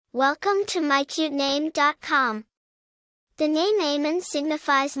Welcome to mycutename.com. The name Eamon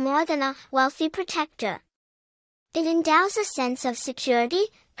signifies more than a wealthy protector. It endows a sense of security,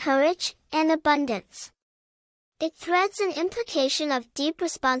 courage, and abundance. It threads an implication of deep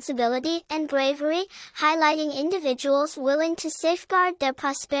responsibility and bravery, highlighting individuals willing to safeguard their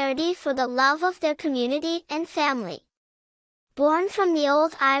prosperity for the love of their community and family. Born from the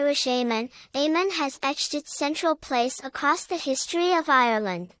Old Irish Eamon, Eamon has etched its central place across the history of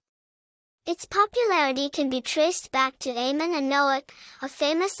Ireland. Its popularity can be traced back to Eamon Anoach, a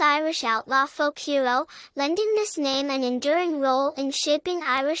famous Irish outlaw folk hero, lending this name an enduring role in shaping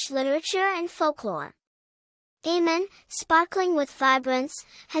Irish literature and folklore. Eamon, sparkling with vibrance,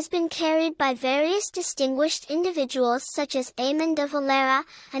 has been carried by various distinguished individuals such as Eamon de Valera,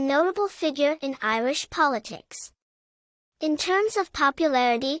 a notable figure in Irish politics. In terms of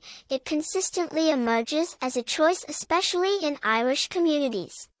popularity, it consistently emerges as a choice especially in Irish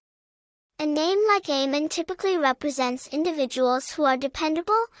communities. A name like Eamon typically represents individuals who are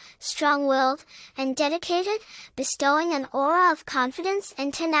dependable, strong-willed, and dedicated, bestowing an aura of confidence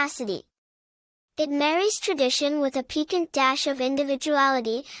and tenacity. It marries tradition with a piquant dash of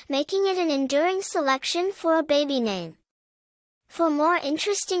individuality, making it an enduring selection for a baby name. For more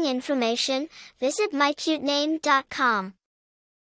interesting information, visit mycutename.com.